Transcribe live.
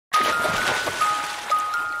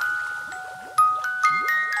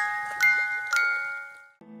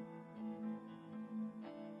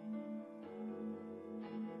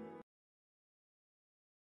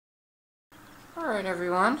Alright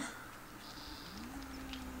everyone,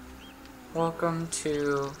 welcome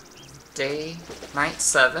to night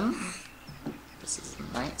 7. This is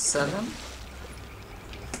night 7.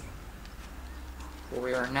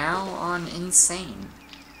 We are now on Insane.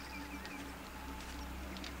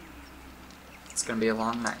 It's gonna be a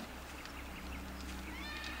long night.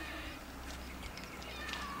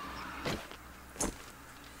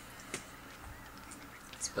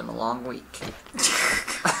 It's been a long week.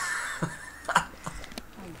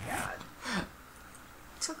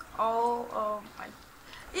 All of my...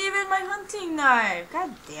 Even my hunting knife!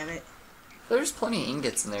 God damn it. There's plenty of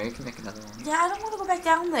ingots in there, you can make another one. Yeah, I don't want to go back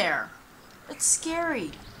down there. It's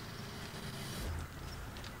scary.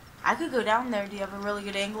 I could go down there. Do you have a really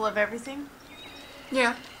good angle of everything?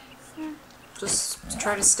 Yeah. Just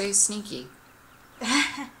try to stay sneaky.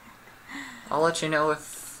 I'll let you know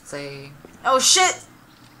if they... Oh shit!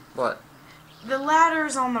 What? The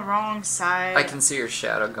ladder's on the wrong side. I can see your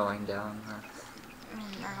shadow going down.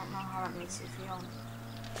 I don't know how that makes you feel.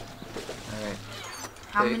 Alright.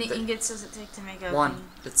 How many ingots does it take to make a... One.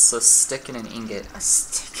 It's a stick and an ingot. A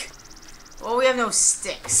stick. Well, we have no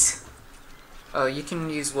sticks. Oh, you can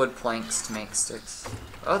use wood planks to make sticks.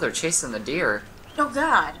 Oh, they're chasing the deer. Oh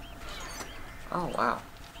god. Oh, wow.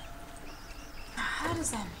 How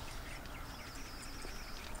does that...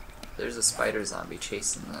 There's a spider zombie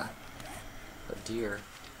chasing the deer.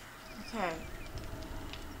 Okay.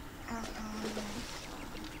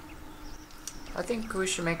 I think we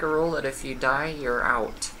should make a rule that if you die, you're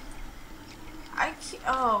out. I can't...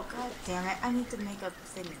 Oh, god damn it. I need to make a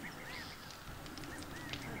thing.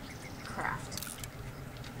 Craft.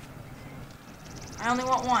 I only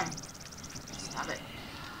want one. Stop it.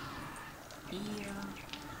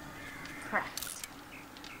 Craft.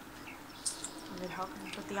 How can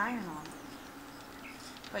I put the iron on?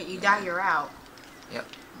 Wait, you die, you're out. Yep.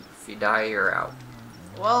 If you die, you're out.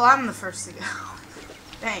 Well, I'm the first to go.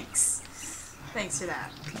 Thanks. Thanks for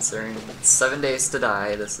that. Considering it's 7 days to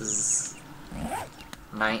die, this is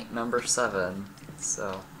night number 7,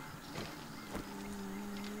 so...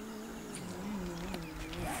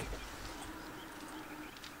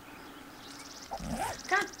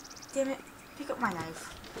 God damn it. Pick up my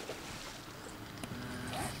knife.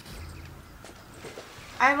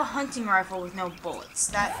 I have a hunting rifle with no bullets.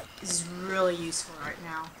 That is really useful right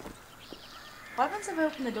now. What happens if I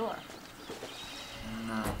open the door?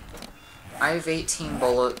 No. I have 18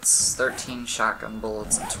 bullets, 13 shotgun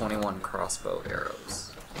bullets, and 21 crossbow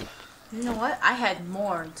arrows. You know what? I had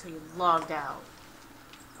more until you logged out.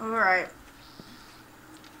 Alright.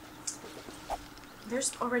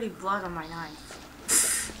 There's already blood on my knife.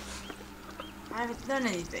 I haven't done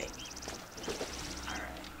anything.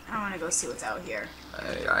 Alright. I want to go see what's out here.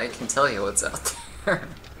 I can tell you what's out there.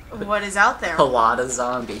 What is out there? A lot of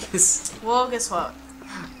zombies. Well, guess what?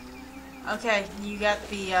 Okay, you got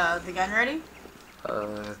the gun ready?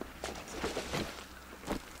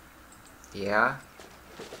 Yeah.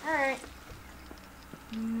 Alright.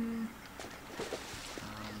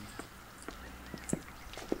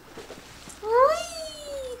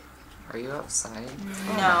 Whee! Are you outside?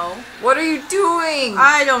 No. What are you doing?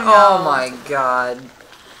 I don't know. Oh my god.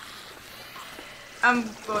 I'm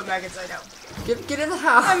going back inside now. Get in the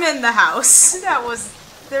house. I'm in the house.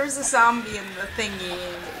 There's a zombie in the thingy.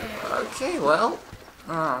 Okay, well.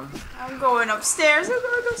 I'm going upstairs. I'm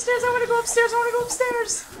going upstairs. I want to go upstairs. I want to go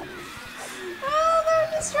upstairs. Oh,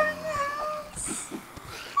 they're destroying the house.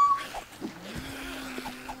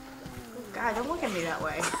 Oh, God, don't look at me that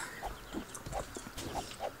way.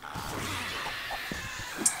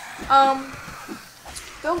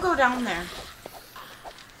 Don't go down there.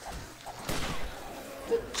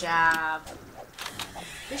 Good job.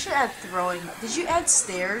 They should add throwing. Did you add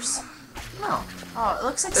stairs? No. Oh, it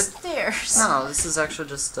looks like stairs. No, this is actually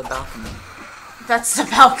just a balcony. That's the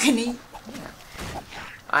balcony.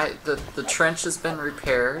 Yeah. The trench has been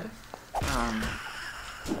repaired.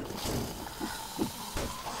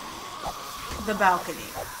 The balcony.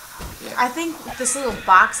 Yeah. I think this little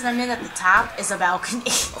box that I'm in at the top is a balcony.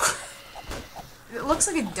 It looks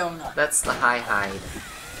like a donut. That's the hide.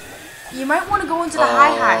 You might want to go into the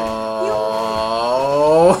high.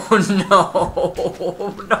 Oh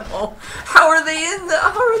no! How are they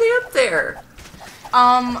up there?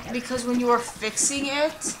 Because when you were fixing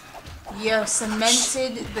it, you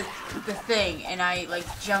cemented the thing, and I like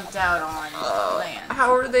jumped out on land.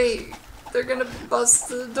 How are they? They're gonna bust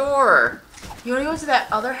the door. You wanna go to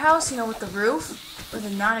that other house, you know, with the roof? Or the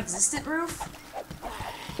non-existent roof?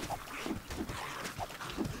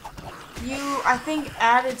 You, I think,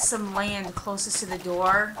 added some land closest to the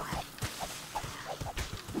door.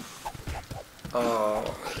 Oh.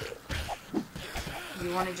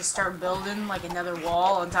 You want to just start building like another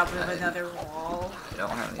wall on top of another wall? I don't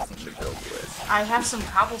have anything to build with. I have some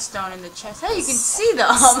cobblestone in the chest. Hey, you can see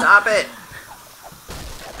them. Stop it!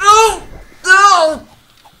 No! No!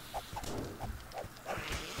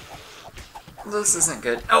 This isn't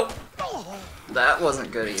good. Oh! That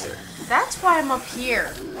wasn't good either. That's why I'm up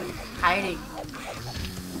here, hiding.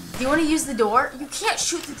 Do you want to use the door? You can't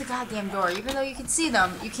shoot through the goddamn door. Even though you can see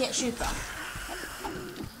them, you can't shoot them.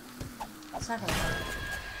 It's not gonna work.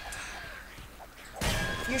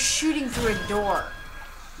 You're shooting through a door.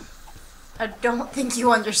 I don't think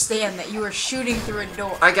you understand that you are shooting through a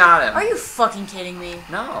door. I got him. Are you fucking kidding me?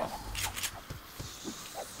 No.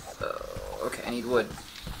 Okay, I need wood.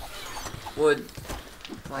 Wood.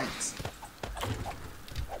 Planks.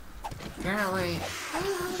 Apparently. How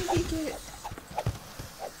did he get?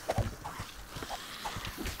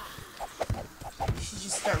 You should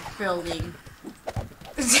just start building.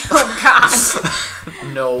 Oh god.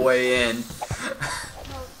 No way in.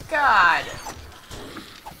 Oh god.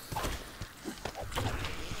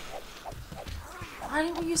 Why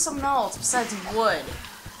didn't we use something else besides wood?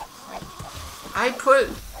 I put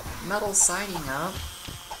metal siding up.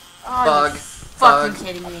 Oh, Bug. you're fucking Bug.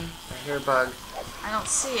 kidding me. I hear a bug. I don't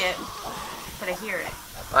see it, but I hear it.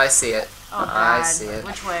 I see it. Oh god. I see it.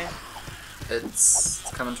 Which way? It's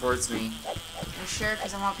coming towards me. You sure?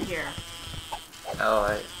 Because I'm up here.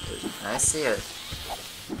 Oh, I see it.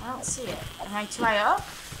 I don't see it. Am I too high up?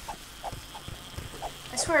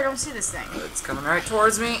 I swear I don't see this thing. It's coming right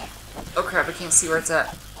towards me. Oh crap, I can't see where it's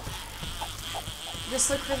at. Just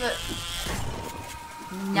look for the...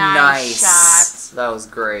 Nice shot. That was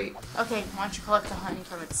great. Okay, why don't you collect the honey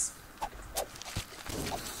from its...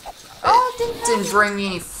 Oh, it Didn't bring me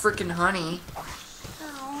any freaking honey.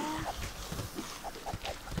 Oh.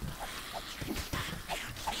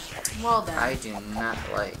 Well then. I do not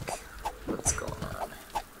like what's going on.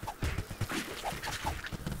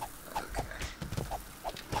 Okay.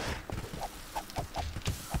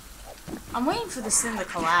 I'm waiting for this thing to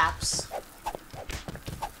collapse.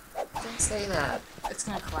 Don't say that. It's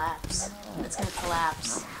gonna collapse. It's gonna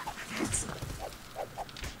collapse. It's not.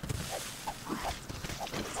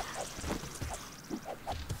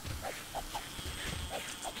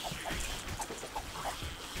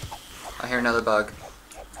 I hear another bug.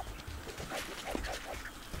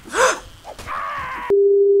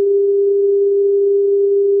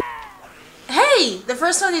 Hey! The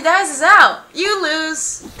first one who dies is out! You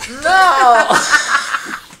lose! No!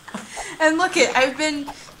 And look it, I've been,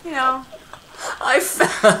 you know, I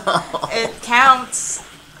fell. it counts.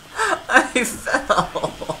 I fell.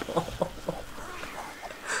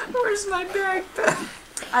 Where's my backpack?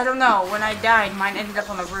 I don't know, when I died, mine ended up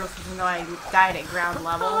on the roof even though I died at ground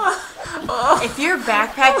level. If your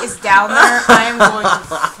backpack is down there, I am going to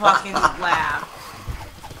fucking laugh.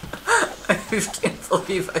 I can't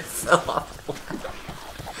believe I fell off the ladder.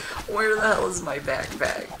 Where the hell is my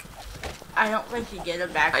backpack? I don't think you get a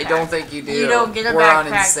backpack. I don't think you do. You don't get a We're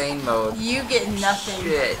backpack. on insane mode. You get nothing.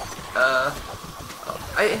 Shit.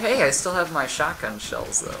 Hey, I still have my shotgun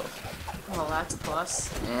shells though. Well, that's a plus.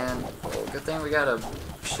 And well, good thing we got a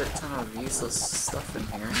shit ton of useless stuff in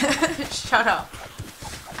here. Shut up.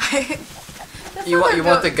 You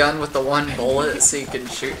want the gun with the one bullet so you can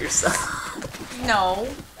shoot yourself? No.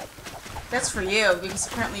 That's for you, because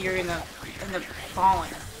apparently you're in the fallen.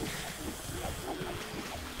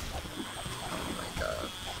 Oh my god.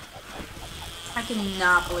 I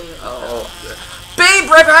cannot believe it. Oh. Babe,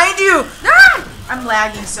 right behind you! Ah! I'm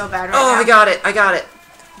lagging so bad right now. Oh, I got it. I got it.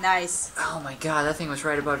 Nice. Oh my god, that thing was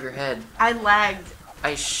right above your head. I lagged.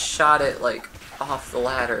 I shot it like off the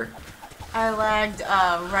ladder. I lagged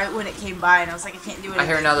right when it came by, and I was like, I can't do it. I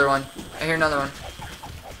hear another one. I hear another one.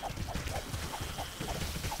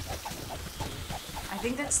 I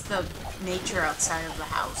think that's the nature outside of the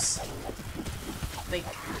house. Like,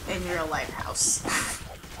 in real life house.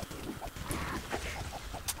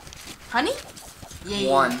 Honey? Yay.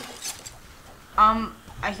 One.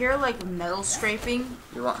 I hear like metal scraping.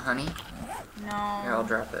 You want honey? No. Here, I'll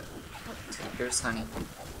drop it. Here's honey.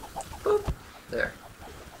 Boop. There.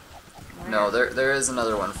 Where? No, there is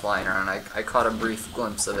another one flying around. I caught a brief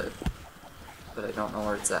glimpse of it. But I don't know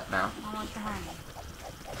where it's at now. I want the honey.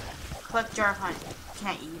 Collect jar of honey. Can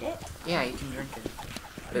I eat it? Yeah, you can drink it.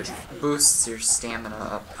 But it boosts your stamina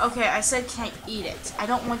up. Okay, I said can I eat it. I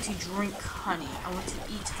don't want to drink honey. I want to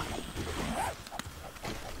eat honey.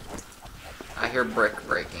 I hear brick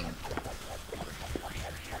breaking.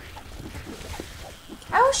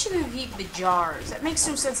 I wish you would eat the jars. That makes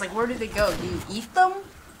no sense. Like, where do they go? Do you eat them?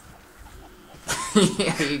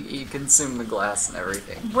 Yeah, you consume the glass and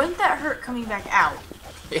everything. Wouldn't that hurt coming back out?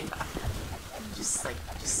 Yeah. Just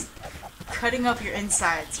just cutting up your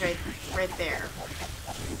insides right there.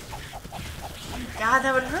 God,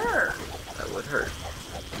 that would hurt. That would hurt.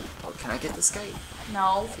 Oh, can I get this guy?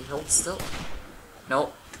 No. If he holds still?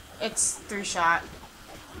 Nope. It's 3-shot.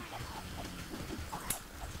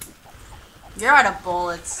 You're out of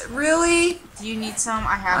bullets. Really? Do you need some?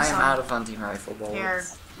 I have I some. am out of hunting rifle bullets. Here.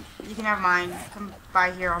 You can have mine. Come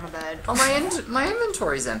by here on the bed. Oh, my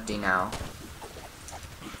inventory's empty now.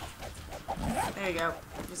 There you go.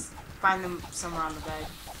 Just find them somewhere on the bed.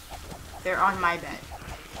 They're on my bed.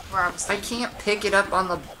 Where I was I can't pick it up on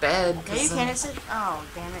the bed. Yeah, you can. It's oh,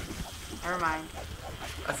 damn it. Never mind.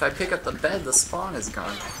 If I pick up the bed, the spawn is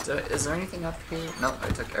gone. Is there anything up here? Nope, I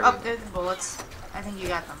took everything. Oh, there's the bullets. I think you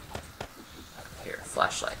got them. Here,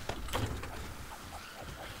 flashlight.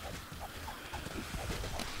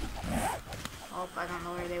 Oh, I don't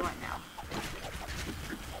know where they went now.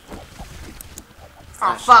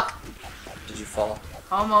 Oh, Flash. fuck. Did you fall?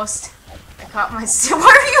 Almost. I caught my...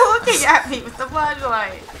 Why are you looking at me with the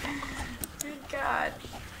flashlight? Good God.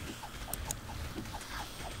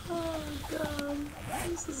 Oh, God.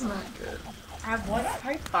 This is not good. I have one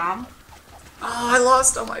pipe bomb. Oh, I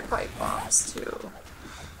lost all my pipe bombs, too.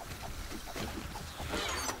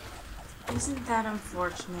 Isn't that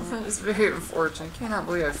unfortunate? That is very unfortunate. I cannot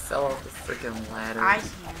believe I fell off the freaking ladder. I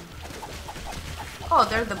can. Oh,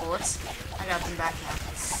 there are the bullets. I got them back now.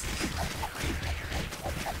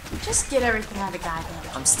 Just get everything out of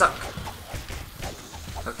goddamn. I'm stuck.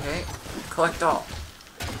 Okay. Collect all.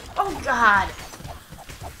 Oh, God.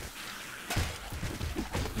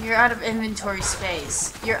 You're out of inventory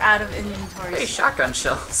space. You're out of inventory Hey, space. shotgun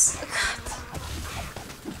shells.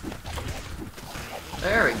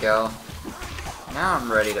 There we go. Now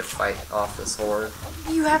I'm ready to fight off this horde.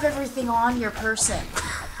 You have everything on your person.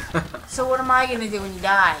 So what am I gonna do when you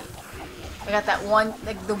die? I got that one,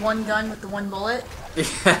 like the one gun with the one bullet.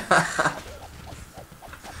 Yeah.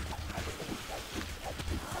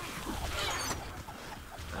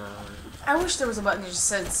 I wish there was a button that just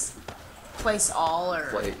says place all or...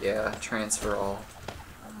 Plate, yeah. Transfer all.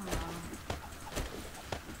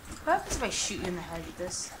 What happens if I shoot you in the head with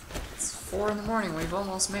this? It's 4 in the morning. We've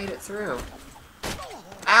almost made it through.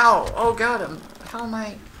 Ow! Oh god, how am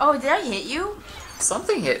I... Oh, did I hit you?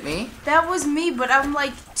 Something hit me. That was me, but I'm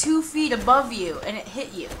like 2 feet above you, and it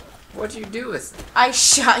hit you. What'd you do with it? I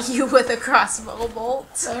shot you with a crossbow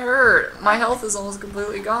bolt. That hurt. My health is almost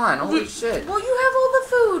completely gone. Holy shit. Well, you have all the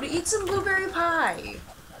food. Eat some blueberry pie.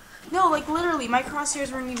 No, like literally, my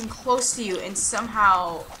crosshairs weren't even close to you, and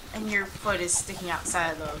somehow, and your foot is sticking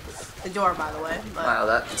outside of the door, by the way. But, Wow,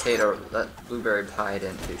 that blueberry pie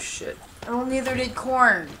didn't do shit. well, neither did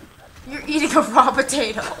corn. You're eating a raw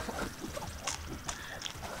potato.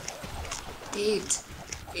 Eat.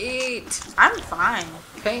 Eat. I'm fine.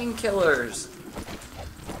 Painkillers.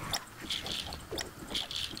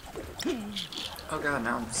 Oh god,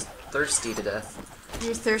 now I'm thirsty to death.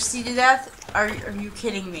 You're thirsty to death? Are you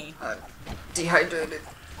kidding me? Dehydrated.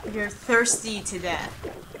 You're thirsty to death.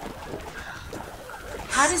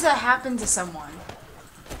 How does that happen to someone?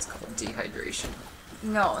 It's called dehydration.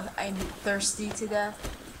 No, I'm thirsty to death.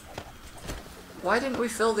 Why didn't we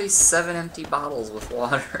fill these 7 empty bottles with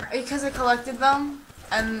water? Because I collected them,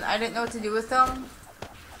 and I didn't know what to do with them.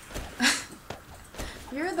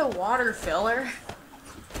 You're the water filler.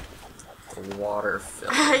 The water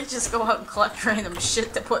filler. I just go out and collect random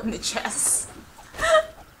shit to put in the chest.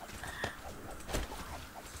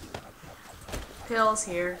 Pills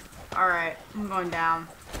here. Alright, I'm going down.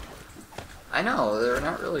 I know, they're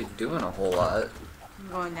not really doing a whole lot. I'm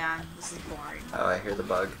going down. This is boring. Oh, I hear the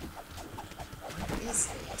bug. What is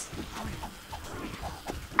it?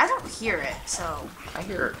 I don't hear it, so... I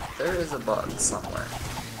hear there is a bug somewhere.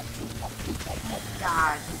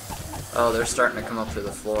 God. Oh, they're starting to come up through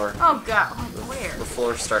the floor. Oh god, where? The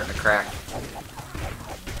floor's starting to crack.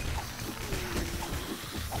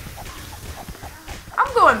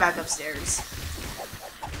 I'm going back upstairs.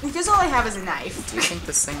 Because all I have is a knife. Do you think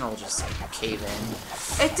this thing will just cave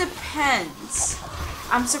in? It depends.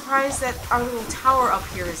 I'm surprised that our little tower up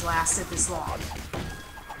here has lasted this long.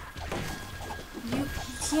 You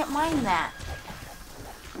can't mine that.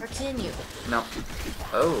 Or can you? No.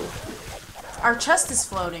 Oh. Our chest is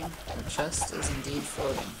floating. The chest is indeed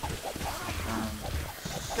floating.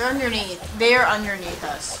 They're underneath. They are underneath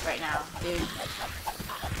us right now, dude.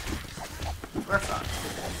 We're fucked.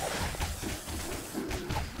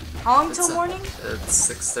 How long till morning? It's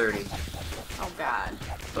 6:30. Oh god.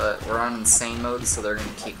 But we're on insane mode, so they're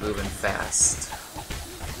gonna keep moving fast.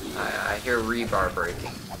 I hear rebar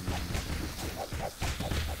breaking.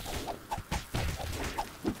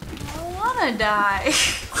 I wanna die.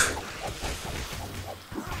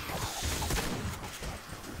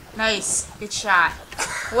 Nice. Good shot.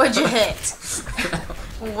 What'd you hit?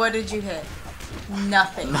 What did you hit?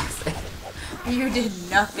 Nothing. Nothing. You did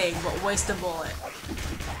nothing but waste a bullet.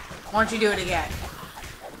 Why don't you do it again?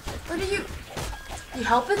 What are you... You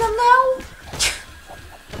helping them now?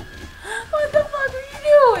 What the fuck are you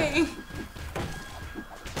doing?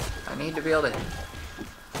 I need to be able to...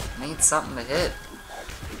 I need something to hit.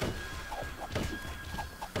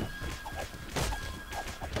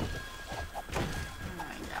 Oh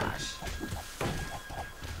my gosh.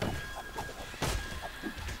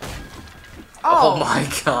 Oh my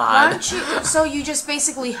Why god. don't you... So you just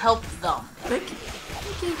basically help them. They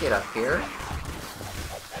can't get up here.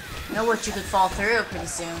 You know what? You could fall through pretty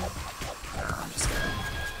soon. No, I'm just gonna...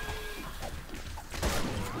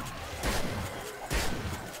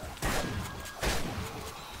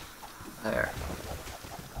 There.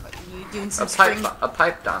 You doing some string... A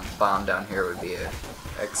pipe bomb down here would be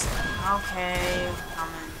excellent. Okay,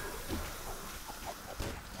 coming.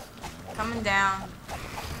 Coming down.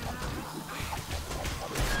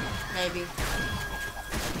 Maybe.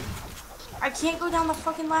 I can't go down the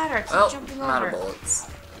fucking ladder. I keep Well, jumping I'm out of over. bullets.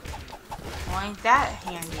 Well, ain't that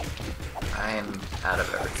handy? I am out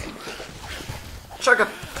of everything. Chuck a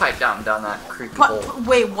pipe down that creepy hole. What?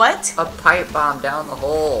 Wait, what? A pipe bomb down the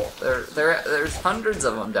hole. There's hundreds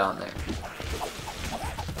of them down there.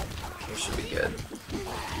 This should be good.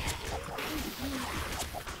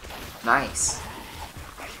 Nice.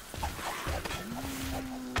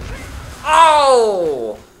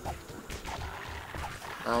 Oh!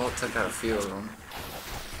 Oh, it took out a few of them.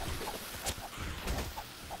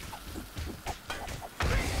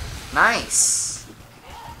 Nice.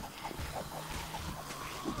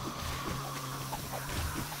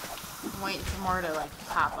 I'm waiting for more to like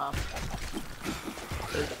pop up.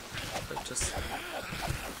 They're just...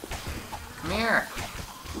 Come here.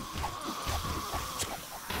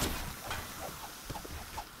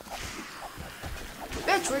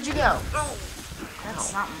 Bitch, where'd you go? That's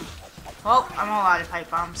something. Well, I'm all out of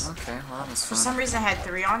pipe bombs. Okay, well, that was For fun. some reason, I had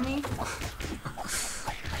 3 on me.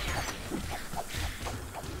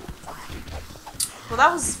 Well,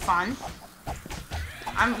 that was fun.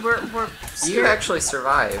 We're You scared. actually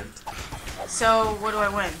survived. So, what do I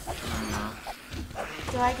win? I don't know.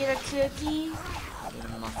 Do I get a cookie? Get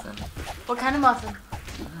a muffin. What kind of muffin?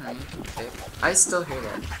 Alright, you can pick. I still hear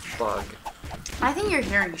that bug. I think you're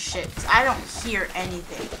hearing shit, 'cause I don't hear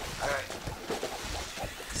anything. Alright.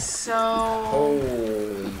 So,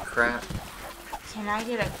 Holy crap. can I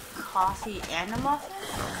get a coffee and a muffin?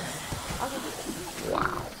 Okay.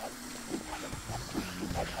 Wow.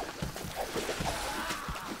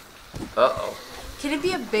 Uh-oh. Can it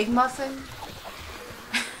be a big muffin?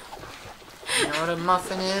 You know what a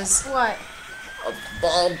muffin is? What? A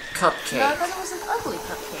bald No, I cupcake. thought it was an ugly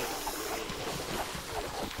cupcake.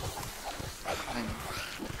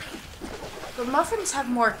 But muffins have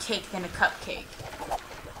more cake than a cupcake.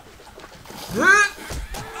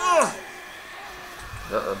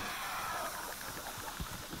 Uh-oh.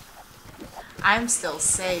 I'm still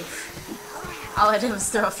safe. All I did was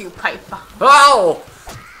throw a few pipe bombs. Oh!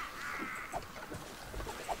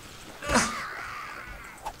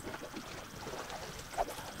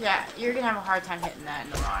 Yeah, you're gonna have a hard time hitting that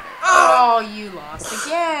in the water. Oh, you lost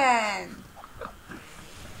again.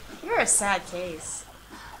 You're a sad case.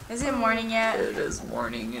 Is it morning yet? It is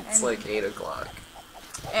morning. It's And- like 8 o'clock.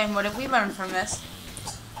 And what have we learned from this?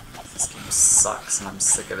 This game sucks and I'm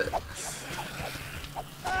sick of it.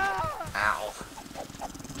 Ow.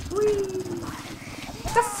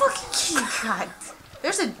 The fucking key cut.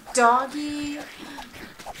 There's a doggy.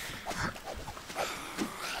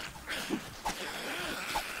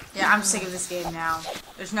 Yeah, I'm sick of this game now.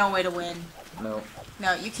 There's no way to win. No.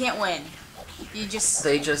 No, you can't win. You just...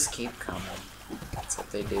 They just keep coming. That's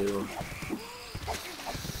what they do.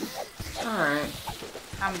 Alright.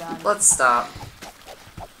 I'm done. Let's stop.